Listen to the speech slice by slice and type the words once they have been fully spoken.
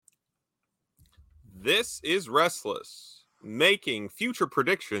This is Restless, making future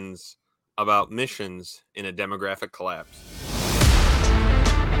predictions about missions in a demographic collapse.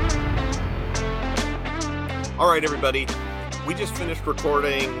 All right, everybody, we just finished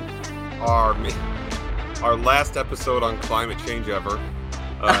recording our last episode on climate change ever,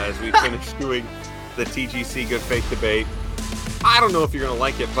 as we finished doing the TGC Good Faith debate. I don't know if you're going to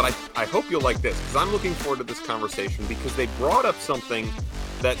like it, but I hope you'll like this, because I'm looking forward to this conversation because they brought up something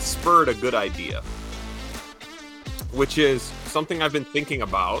that spurred a good idea, which is something I've been thinking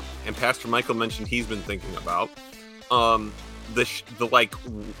about, and Pastor Michael mentioned he's been thinking about, how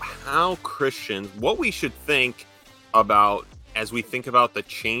Christians, what we should think about as we think about the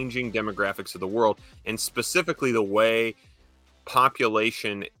changing demographics of the world, and specifically the way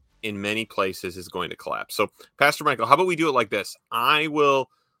population in many places is going to collapse. So, Pastor Michael, how about we do it like this? I will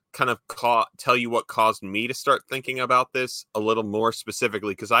kind of tell you what caused me to start thinking about this a little more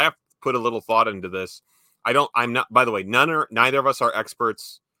specifically, because I have put a little thought into this. I'm not, by the way, neither of us are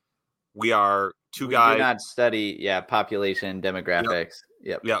experts. We are two guys. We do not study, population demographics.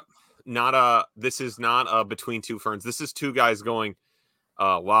 Yep. This is not a between two ferns. This is two guys going,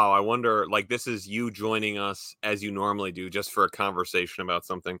 wow, I wonder, like, this is you joining us as you normally do, just for a conversation about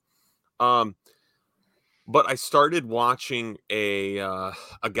something. But I started watching a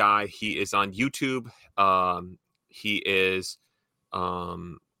guy. He is on YouTube.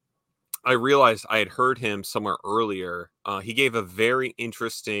 I realized I had heard him somewhere earlier. He gave a very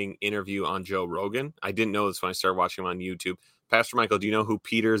interesting interview on Joe Rogan. I didn't know this when I started watching him on YouTube. Pastor Michael, do you know who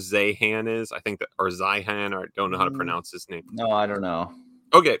Peter Zeihan is? I think that, or Zeihan, or I don't know how to pronounce his name. No, I don't know.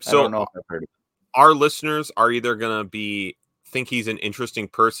 Okay, so I don't know if I've heard of it. Our listeners are either going to think he's an interesting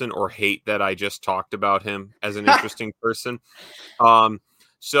person or hate that I just talked about him as an interesting person.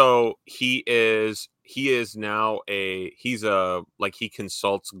 So he now he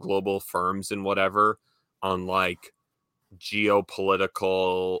consults global firms and whatever on like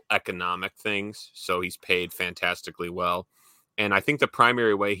geopolitical economic things. So he's paid fantastically well. And I think the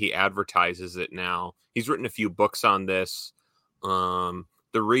primary way he advertises it now, he's written a few books on this. The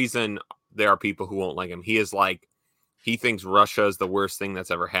reason there are people who won't like him, he thinks Russia is the worst thing that's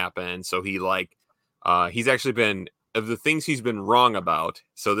ever happened. So he's actually been, of the things he's been wrong about,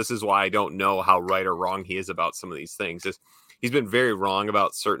 so this is why I don't know how right or wrong he is about some of these things, is he's been very wrong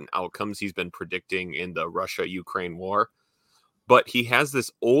about certain outcomes he's been predicting in the Russia-Ukraine war. But he has this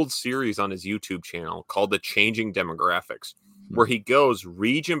old series on his YouTube channel called The Changing Demographics, where he goes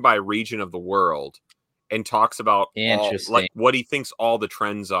region by region of the world and talks about what he thinks all the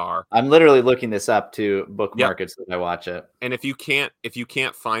trends are. I'm literally looking this up to bookmark it so that I watch it. And if you can't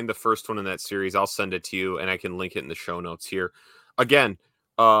find the first one in that series, I'll send it to you and I can link it in the show notes here. Again,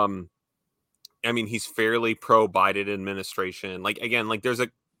 he's fairly pro Biden administration.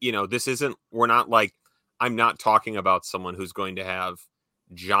 I'm not talking about someone who's going to have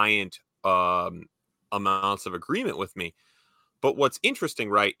giant amounts of agreement with me. But what's interesting,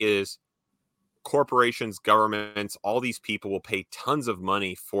 right, is corporations, governments, all these people will pay tons of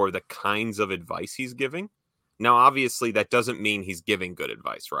money for the kinds of advice he's giving. Now, obviously, that doesn't mean he's giving good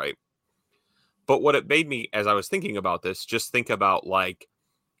advice, right? But what it made me, as I was thinking about this, just think about, like,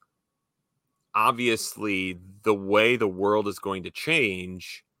 obviously, the way the world is going to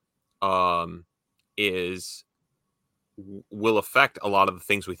change will affect a lot of the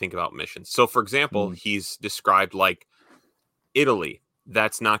things we think about missions. So, for example, he's described, like, Italy,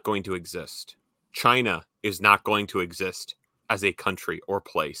 that's not going to exist. China is not going to exist as a country or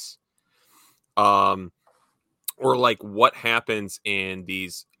place. Or like what happens in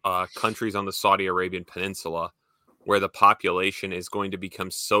these countries on the Saudi Arabian Peninsula, where the population is going to become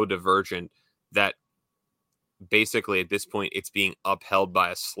so divergent that basically at this point it's being upheld by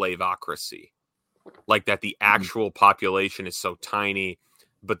a slaveocracy. Like that the actual population is so tiny,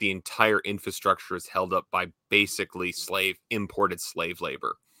 but the entire infrastructure is held up by basically imported slave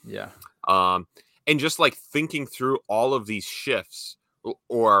labor. Yeah. And just like thinking through all of these shifts,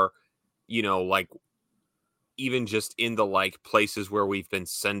 or, like even just in the like places where we've been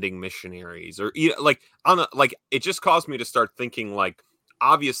sending missionaries, or it just caused me to start thinking, like,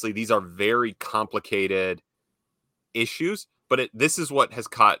 obviously these are very complicated issues, but this is what has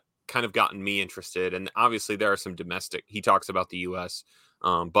kind of gotten me interested. And obviously there are some domestic, he talks about the US,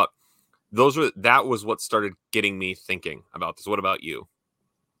 but that was what started getting me thinking about this. What about you?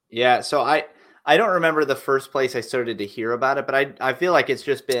 Yeah. So I don't remember the first place I started to hear about it, but I feel like it's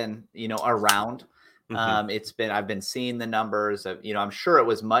just been, around. I've been seeing the numbers of, I'm sure it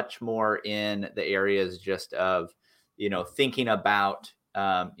was much more in the areas just of, thinking about,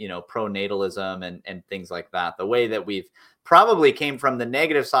 pronatalism and things like that. The way that we've probably came from the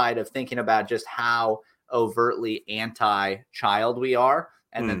negative side of thinking about just how overtly anti-child we are,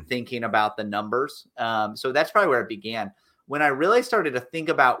 and then thinking about the numbers. So that's probably where it began. When I really started to think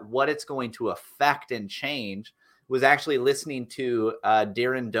about what it's going to affect and change was actually listening to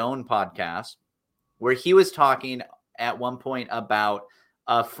Darren Doan podcast, where he was talking at one point about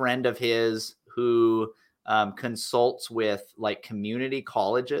a friend of his who consults with like community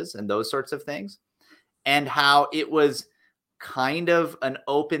colleges and those sorts of things, and how it was kind of an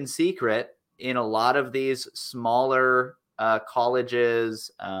open secret in a lot of these smaller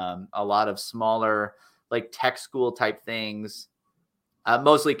colleges, a lot of smaller like tech school type things,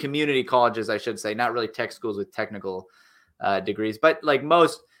 mostly community colleges, I should say, not really tech schools with technical degrees, but like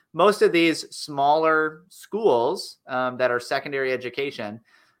most of these smaller schools that are secondary education,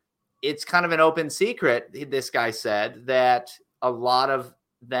 it's kind of an open secret, this guy said, that a lot of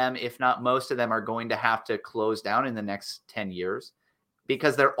them, if not most of them, are going to have to close down in the next 10 years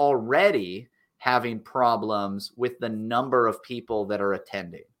because they're already having problems with the number of people that are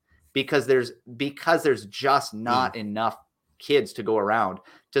attending, because there's just not enough kids to go around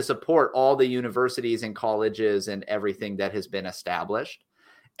to support all the universities and colleges and everything that has been established.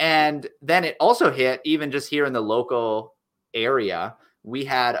 And then it also hit even just here in the local area. We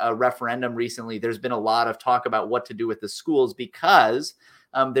had a referendum recently. There's been a lot of talk about what to do with the schools because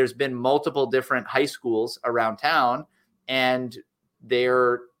there's been multiple different high schools around town, and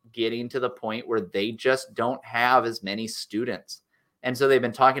they're getting to the point where they just don't have as many students. And so they've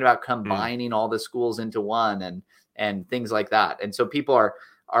been talking about combining all the schools into one and things like that. And so people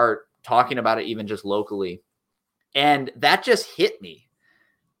are talking about it even just locally. And that just hit me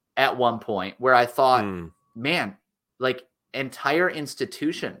at one point where I thought, man, like entire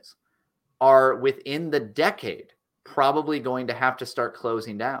institutions are within the decade probably going to have to start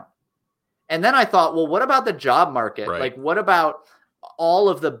closing down. And then I thought, well, what about the job market? Right. Like, what about all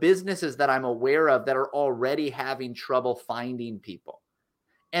of the businesses that I'm aware of that are already having trouble finding people?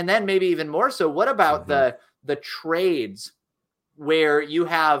 And then maybe even more so, what about the trades where you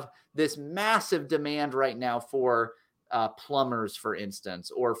have this massive demand right now for plumbers, for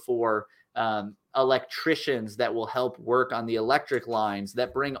instance, or for electricians that will help work on the electric lines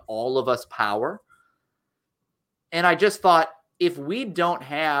that bring all of us power? And I just thought, if we don't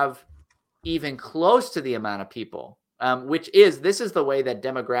have even close to the amount of people, this is the way that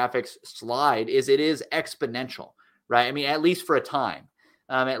demographics slide, is it is exponential, right? I mean, at least for a time,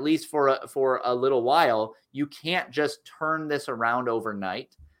 at least for a little while, you can't just turn this around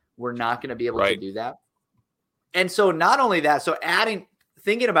overnight. We're not going to be able to do that. And so not only that, so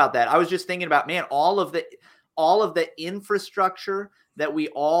thinking about that, I was just thinking about, man, all of the infrastructure that we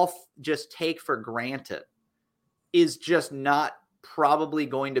all just take for granted is just not probably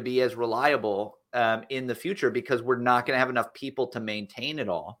going to be as reliable in the future, because we're not going to have enough people to maintain it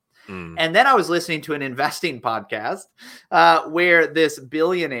all. And then I was listening to an investing podcast where this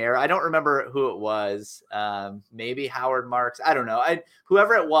billionaire, I don't remember who it was, maybe Howard Marks, I don't know.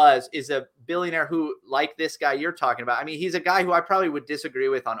 Whoever it was is a billionaire who, like this guy you're talking about, I mean, he's a guy who I probably would disagree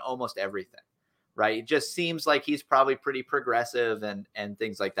with on almost everything, right? It just seems like he's probably pretty progressive and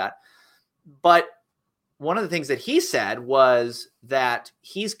things like that. But one of the things that he said was that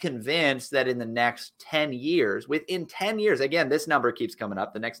he's convinced that in the next 10 years, within 10 years, again, this number keeps coming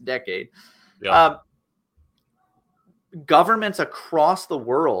up, the next decade, governments across the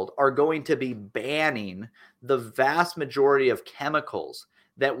world are going to be banning the vast majority of chemicals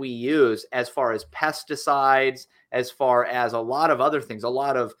that we use, as far as pesticides, as far as a lot of other things, a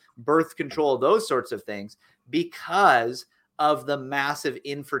lot of birth control, those sorts of things, because of the massive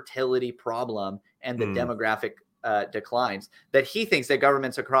infertility problem and the demographic declines, that he thinks that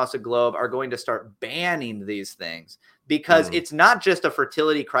governments across the globe are going to start banning these things, because it's not just a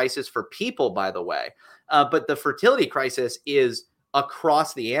fertility crisis for people, by the way, but the fertility crisis is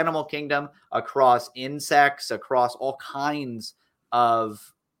across the animal kingdom, across insects, across all kinds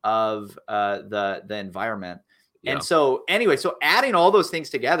of the environment. Yeah. And so anyway, so adding all those things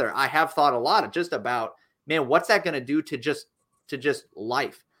together, I have thought a lot of just about, man, what's that going to do to just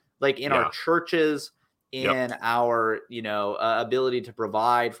life, like in our churches, in our, ability to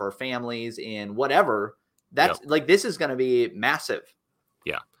provide for our families, in whatever. That's like, this is going to be massive.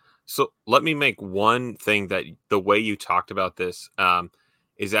 Yeah. So let me make one thing that the way you talked about this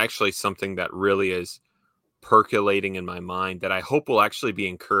is actually something that really is percolating in my mind, that I hope will actually be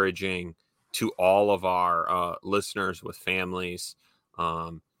encouraging to all of our listeners with families.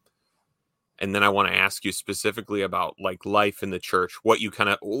 And then I want to ask you specifically about like life in the church, what you kind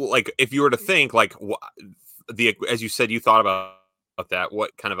of like, if you were to think like as you said, you thought about that,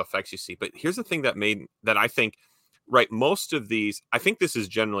 what kind of effects you see. But here's the thing that I think right, most of these, I think this is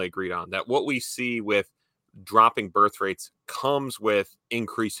generally agreed on, that what we see with dropping birth rates comes with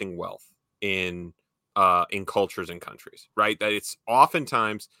increasing wealth in cultures and countries, right? That it's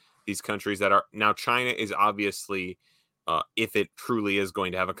oftentimes these countries that are now, China is obviously, if it truly is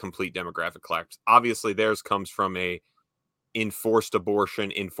going to have a complete demographic collapse, obviously theirs comes from a enforced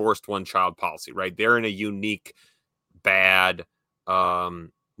abortion, enforced one-child policy, right? They're in a unique, bad,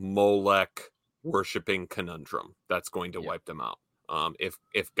 Molech worshiping conundrum that's going to wipe them out,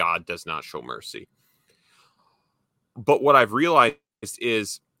 if God does not show mercy. But what I've realized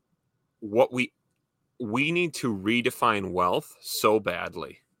is what we need to redefine wealth so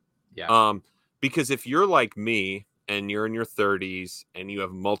badly. Yeah. Because if you're like me and you're in your 30s and you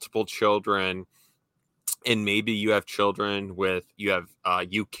have multiple children, and maybe you have children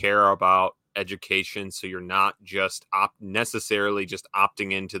you care about education, so you're not just necessarily just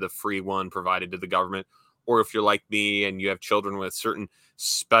opting into the free one provided to the government, or if you're like me and you have children with certain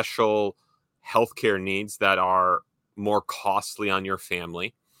special healthcare needs that are more costly on your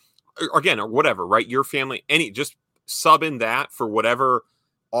family, or whatever, right? Your family, just sub in that for whatever,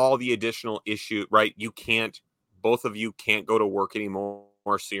 all the additional issue, right? Both of you can't go to work anymore,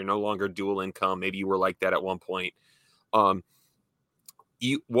 so you're no longer dual income. Maybe you were like that at one point.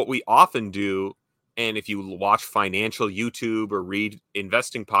 What we often do, and if you watch financial YouTube or read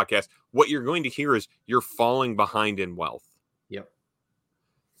investing podcasts, what you're going to hear is you're falling behind in wealth. Yep.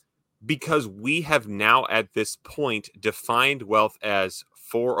 Because we have now at this point defined wealth as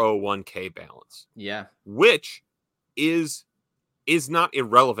 401k balance. Yeah. Which is not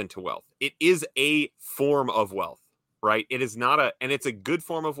irrelevant to wealth. It is a form of wealth, right? It is not and it's a good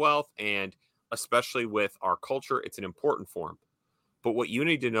form of wealth, and especially with our culture, it's an important form. But what you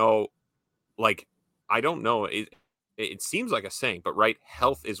need to know, like, I don't know, it seems like a saying, but right,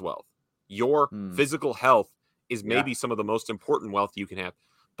 health is wealth. Your physical health is maybe some of the most important wealth you can have.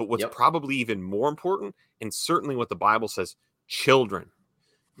 But what's probably even more important, and certainly what the Bible says, children.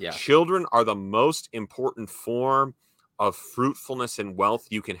 Yeah. Children are the most important form of fruitfulness and wealth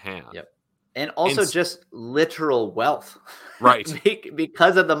you can have. Yep. And also just literal wealth. Right.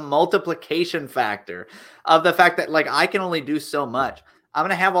 Because of the multiplication factor of the fact that, like, I can only do so much. I'm going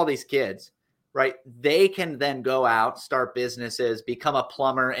to have all these kids, right? They can then go out, start businesses, become a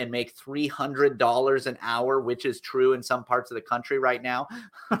plumber, and make $300 an hour, which is true in some parts of the country right now.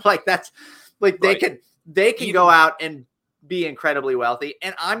 Like, that's like, they can go out and be incredibly wealthy,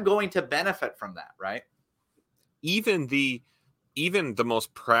 and I'm going to benefit from that, right? Even the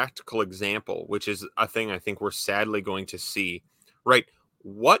most practical example, which is a thing I think we're sadly going to see, right?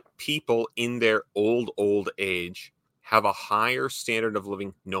 What people in their old age have a higher standard of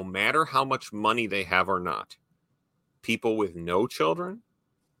living, no matter how much money they have or not? People with no children,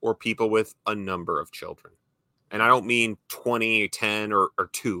 or people with a number of children? And I don't mean 20, 10, or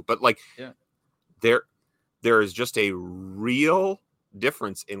 2, but like, there is just a real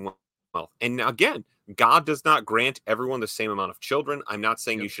difference in wealth. And again, God does not grant everyone the same amount of children. I'm not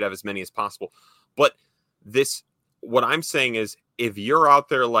saying you should have as many as possible, but what I'm saying is, if you're out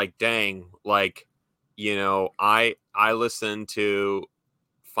there like, dang, like, I listen to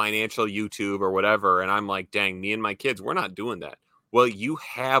financial YouTube or whatever, and I'm like, dang, me and my kids, we're not doing that. Well, you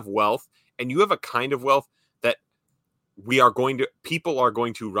have wealth, and you have a kind of wealth that people are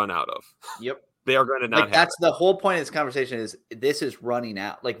going to run out of. Yep. They are going to not have that's the whole point of this conversation, is this is running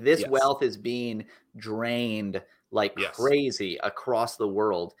out. Like, this wealth is being drained like crazy across the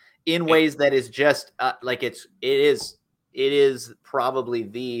world in ways that is just like, it is probably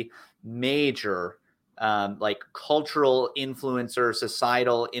the major like cultural influencer,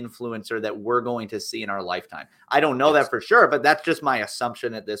 societal influencer that we're going to see in our lifetime. I don't know that for sure, but that's just my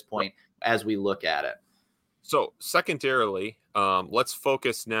assumption at this point as we look at it. So secondarily, let's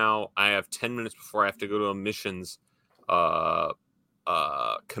focus now. I have 10 minutes before I have to go to a missions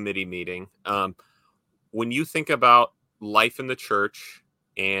committee meeting. When you think about life in the church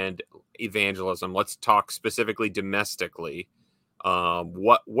and evangelism, let's talk specifically domestically.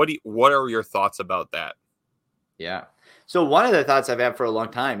 What are your thoughts about that? Yeah. So one of the thoughts I've had for a long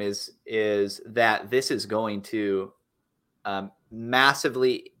time is that this is going to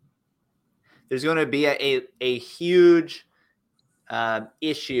massively. There's going to be a huge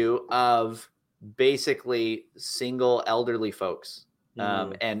issue of basically single elderly folks,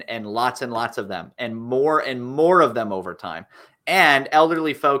 and lots of them, and more of them over time, and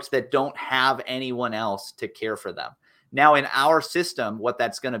elderly folks that don't have anyone else to care for them. Now, in our system, what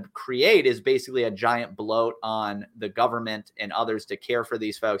that's going to create is basically a giant bloat on the government and others to care for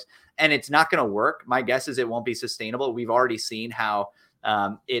these folks. And it's not going to work. My guess is it won't be sustainable. We've already seen how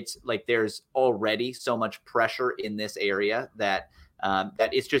It's like there's already so much pressure in this area that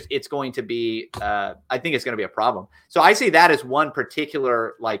it's going to be, I think it's going to be a problem. So I see that as one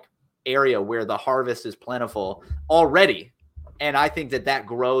particular like area where the harvest is plentiful already. And I think that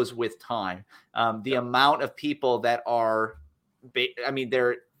grows with time. The amount of people that are,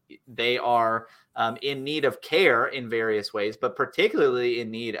 they are in need of care in various ways, but particularly in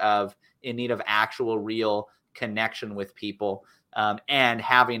need of actual real connection with people, and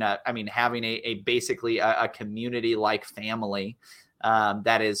having a basically a community like family,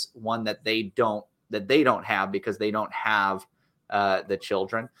 that is one that they don't have because they don't have the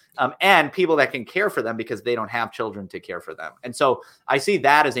children, and people that can care for them because they don't have children to care for them. And so I see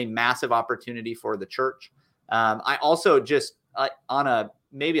that as a massive opportunity for the church. I also just on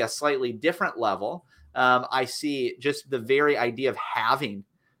maybe a slightly different level, I see just the very idea of having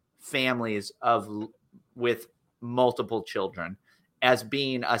families with multiple children as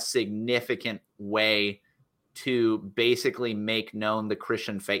being a significant way to basically make known the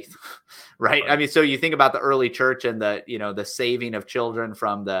Christian faith, right? I mean, so you think about the early church and the saving of children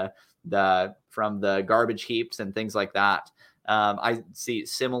from the garbage heaps and things like that. I see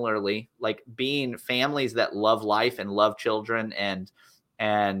similarly, like being families that love life and love children and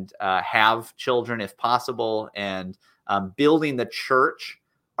have children if possible, and building the church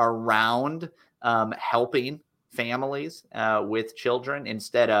around helping families with children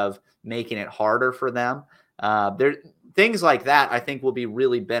instead of making it harder for them. There things like that I think will be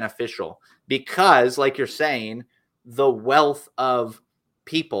really beneficial because, like you're saying, the wealth of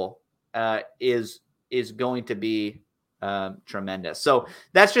people is going to be tremendous. So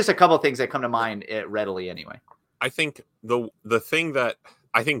that's just a couple of things that come to mind readily anyway. I think the thing that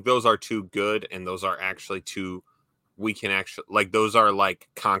I think those are too good, and those are actually too, we can actually, like, those are like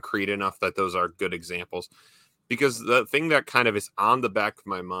concrete enough that those are good examples. Because the thing that kind of is on the back of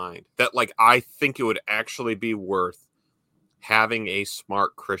my mind that, like, I think it would actually be worth having a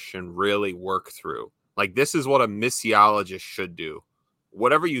smart Christian really work through. Like, this is what a missiologist should do.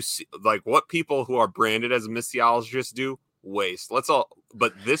 Whatever you see, like what people who are branded as missiologists do, waste.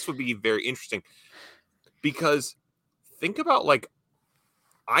 But this would be very interesting because think about, like,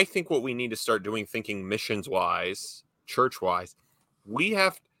 I think what we need to start doing, thinking missions wise, church wise, we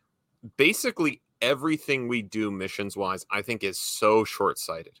have basically everything we do missions wise, I think, is so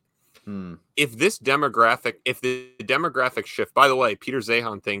short-sighted. If the demographic shift, by the way, Peter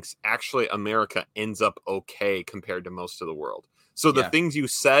Zeihan thinks actually America ends up okay compared to most of the world. So the things you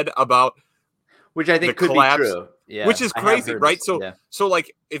said about, which I think could collapse, be true, which is crazy, right? This, so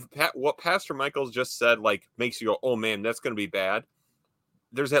like if what Pastor Michaels just said, like, makes you go, oh man, that's going to be bad.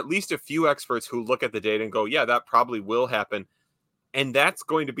 There's at least a few experts who look at the data and go, yeah, that probably will happen. And that's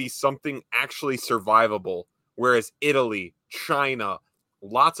going to be something actually survivable. Whereas Italy, China,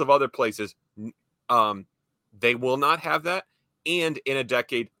 lots of other places, they will not have that. And in a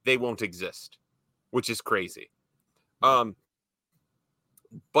decade, they won't exist, which is crazy. But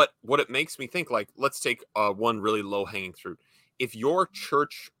what it makes me think, like, let's take one really low-hanging fruit. If your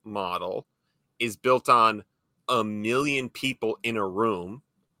church model is built on 1 million people in a room,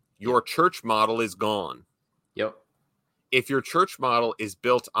 your church model is gone. Yep. If your church model is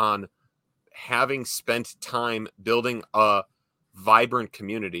built on having spent time building a vibrant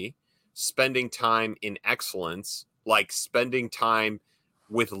community, spending time in excellence, like spending time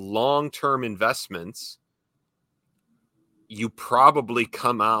with long-term investments, you probably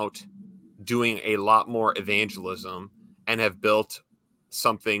come out doing a lot more evangelism and have built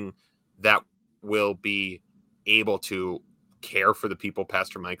something that will be able to care for the people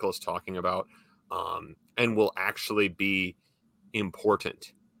Pastor Michael is talking about, and will actually be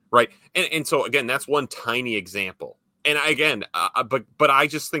important, right? And so again, that's one tiny example. And again, but I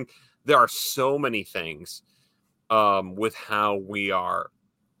just think there are so many things with how we are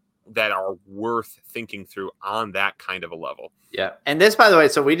that are worth thinking through on that kind of a level. Yeah. And this, by the way,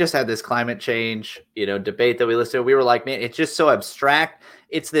 so we just had this climate change, debate that we listened to. We were like, man, it's just so abstract.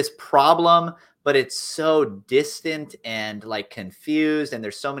 It's this problem, but it's so distant and like confused. And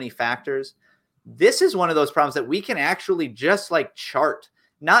there's so many factors. This is one of those problems that we can actually just like chart,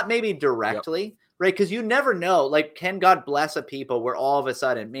 not maybe directly, right? Because you never know, like, can God bless a people where all of a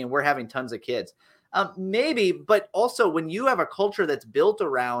sudden, man, we're having tons of kids? Maybe, but also when you have a culture that's built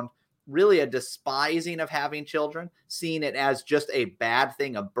around really a despising of having children, seeing it as just a bad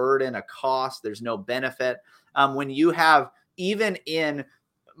thing, a burden, a cost, there's no benefit. When you have, even in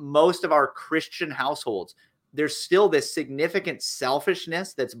most of our Christian households, there's still this significant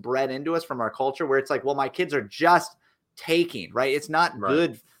selfishness that's bred into us from our culture where it's like, well, my kids are just taking, right? It's not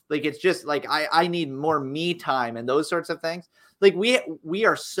good. Like, it's just like, I need more me time and those sorts of things. Like, we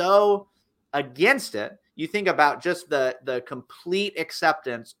are so against it. You think about just the complete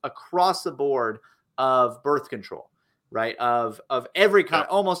acceptance across the board of birth control, right? Of every kind,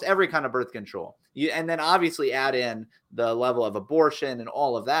 almost every kind of birth control. And then obviously add in the level of abortion and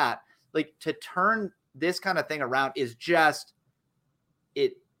all of that. Like, to turn this kind of thing around is just,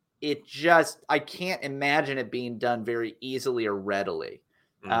 I can't imagine it being done very easily or readily.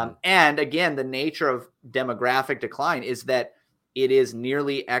 And again, the nature of demographic decline is that it is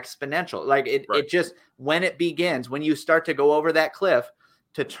nearly exponential. Like, it just, when it begins, when you start to go over that cliff,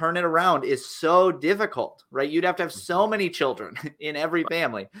 to turn it around is so difficult, right? You'd have to have so many children in every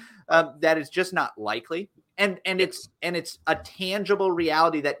family that it's just not likely. And it's a tangible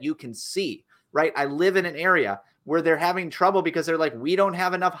reality that you can see, right? I live in an area where they're having trouble because they're like, we don't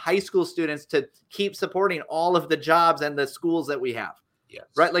have enough high school students to keep supporting all of the jobs and the schools that we have. Yes.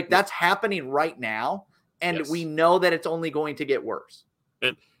 Right? Like, that's happening right now. And we know that it's only going to get worse.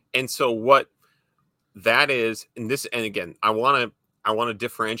 And so what that is, and again, I want to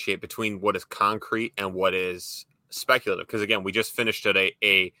differentiate between what is concrete and what is speculative. Because again, we just finished at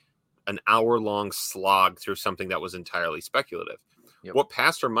an hour-long slog through something that was entirely speculative. Yep. What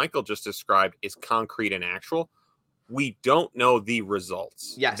Pastor Michael just described is concrete and actual. We don't know the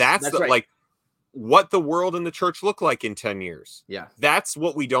results. Yes, that's right. Like, what the world and the church look like in 10 years. Yeah. That's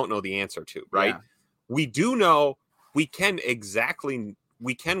what we don't know the answer to, right? Yeah. We do know we can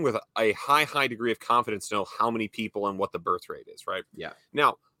with a high degree of confidence know how many people and what the birth rate is, right? Yeah.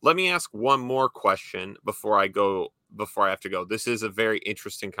 Now, let me ask one more question before I have to go. This is a very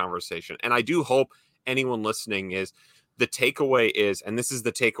interesting conversation. And I do hope anyone listening the takeaway is, and this is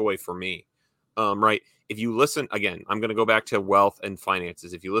the takeaway for me, right? If you listen, again, I'm going to go back to wealth and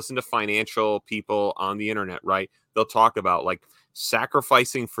finances. If you listen to financial people on the internet, right, they'll talk about like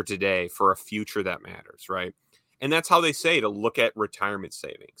sacrificing for today for a future that matters, right? And that's how they say to look at retirement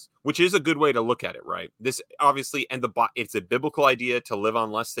savings, which is a good way to look at it, right? This obviously, it's a biblical idea to live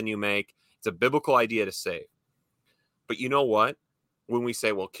on less than you make. It's a biblical idea to save. But you know what? When we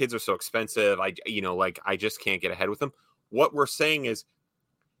say, well, kids are so expensive, I just can't get ahead with them. What we're saying is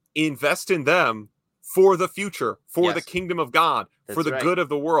invest in them for the future, for the kingdom of God, for the good of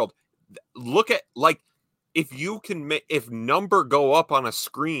the world. Look at, like, if you can make, if number go up on a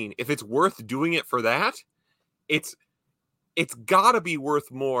screen, if it's worth doing it for that, it's got to be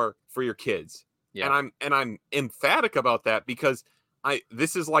worth more for your kids. Yeah. And I'm emphatic about that because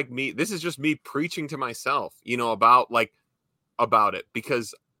this is just me preaching to myself, about it,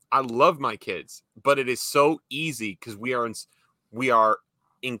 because I love my kids, but it is so easy because we are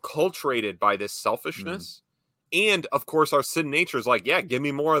enculturated by this selfishness. And of course our sin nature is like, yeah, give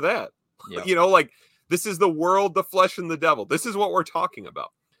me more of that. Yep. This is the world, the flesh, and the devil. This is what we're talking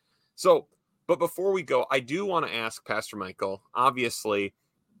about. So, but before we go, I do want to ask Pastor Michael, obviously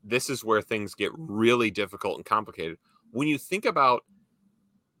this is where things get really difficult and complicated. When you think about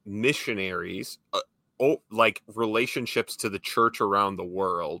missionaries, like relationships to the church around the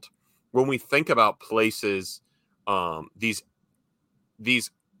world, when we think about places, there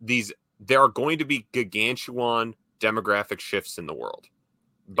are going to be gargantuan demographic shifts in the world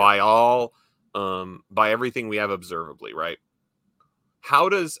by everything we have observably, right?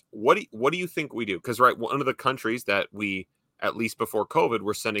 What do you think we do? Because, right, one of the countries that we, at least before COVID,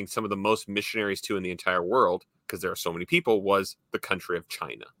 were sending some of the most missionaries to in the entire world, because there are so many people, was the country of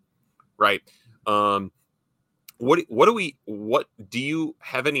China, right? What do you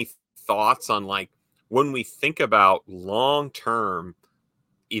have any thoughts on, like, when we think about long-term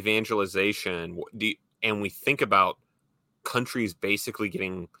evangelization, and we think about countries basically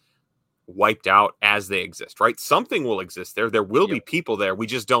getting wiped out as they exist, right? Something will exist there. There will be people there. We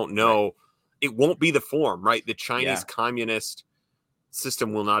just don't know. Right. It won't be the form, right? The Chinese communist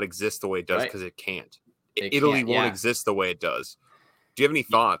system will not exist the way it does because it can't. Italy won't exist the way it does. Do you have any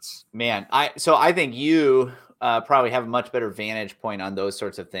thoughts? Man, I think you probably have a much better vantage point on those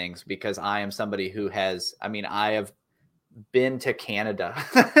sorts of things, because I am somebody who I have been to Canada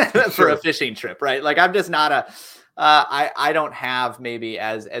for a fishing trip, right? Like, I'm just not I don't have maybe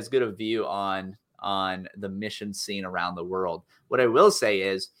as good a view on the mission scene around the world. What I will say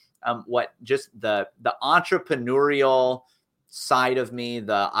is, what just the entrepreneurial side of me,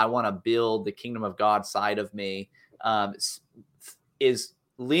 the I want to build the kingdom of God side of me, is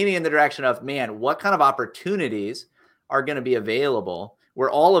leaning in the direction of, man, what kind of opportunities are going to be available where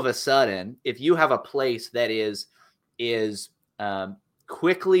all of a sudden, if you have a place that is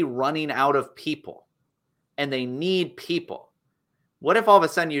quickly running out of people and they need people, what if all of a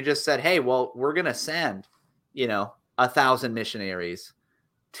sudden you just said, hey, well, we're going to send, 1,000 missionaries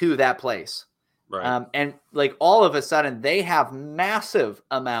to that place. Right. And like all of a sudden they have massive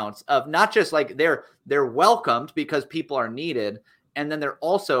amounts of not just like they're welcomed because people are needed. And then they're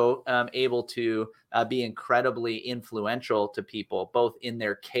also able to be incredibly influential to people, both in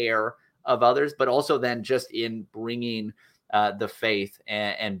their care of others, but also then just in bringing the faith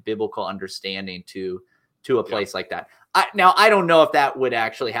and biblical understanding to a place like that. Now, I don't know if that would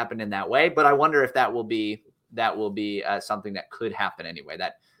actually happen in that way, but I wonder if that will be something that could happen anyway.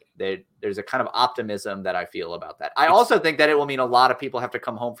 That there's a kind of optimism that I feel about that. I also think that it will mean a lot of people have to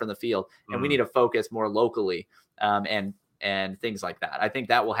come home from the field, and we need to focus more locally and things like that. I think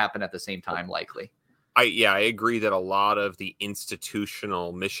that will happen at the same time, likely. I agree that a lot of the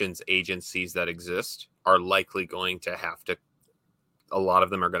institutional missions agencies that exist are likely going to have to. A lot of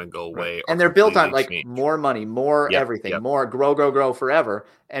them are going to go away, and they're built on like more money, more everything, more grow forever.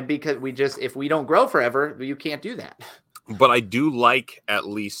 And because if we don't grow forever, you can't do that. But I do like at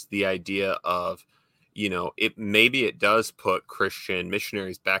least the idea of, maybe it does put Christian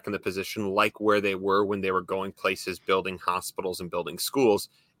missionaries back in the position like where they were when they were going places, building hospitals and building schools,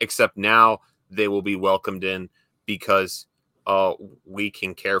 except now they will be welcomed in because we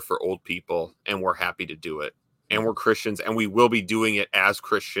can care for old people and we're happy to do it. And we're Christians, and we will be doing it as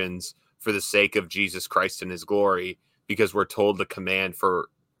Christians for the sake of Jesus Christ and his glory, because we're told the command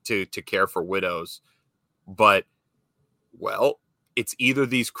to care for widows. But, well, it's either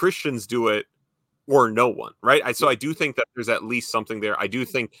these Christians do it or no one, right? So I do think that there's at least something there. I do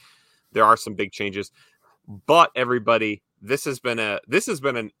think there are some big changes. But everybody, this has been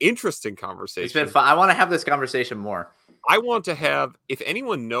an interesting conversation. It's been fun. I want to have this conversation more. I want to have, if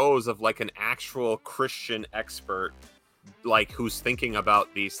anyone knows of like an actual Christian expert, like who's thinking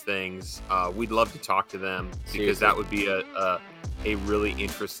about these things, we'd love to talk to them, because that would be a really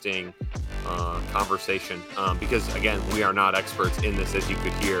interesting conversation. Because again, we are not experts in this, as you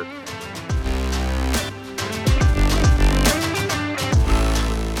could hear.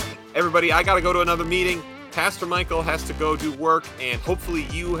 Everybody, I got to go to another meeting. Pastor Michael has to go do work, and hopefully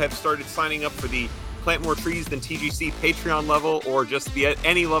you have started signing up for the Plant More Trees Than TGC Patreon level, or just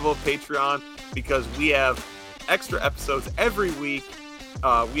any level of Patreon, because we have extra episodes every week.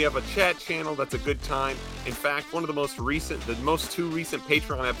 We have a chat channel that's a good time. In fact, one of the most two recent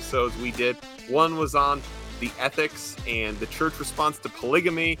Patreon episodes we did, one was on the ethics and the church response to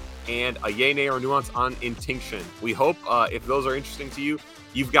polygamy, and a yay, nay, or nuance on intinction. We hope if those are interesting to you,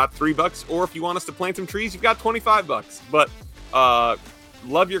 you've got $3, or if you want us to plant some trees, you've got $25. But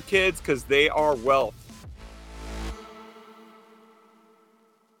love your kids, because they are wealth.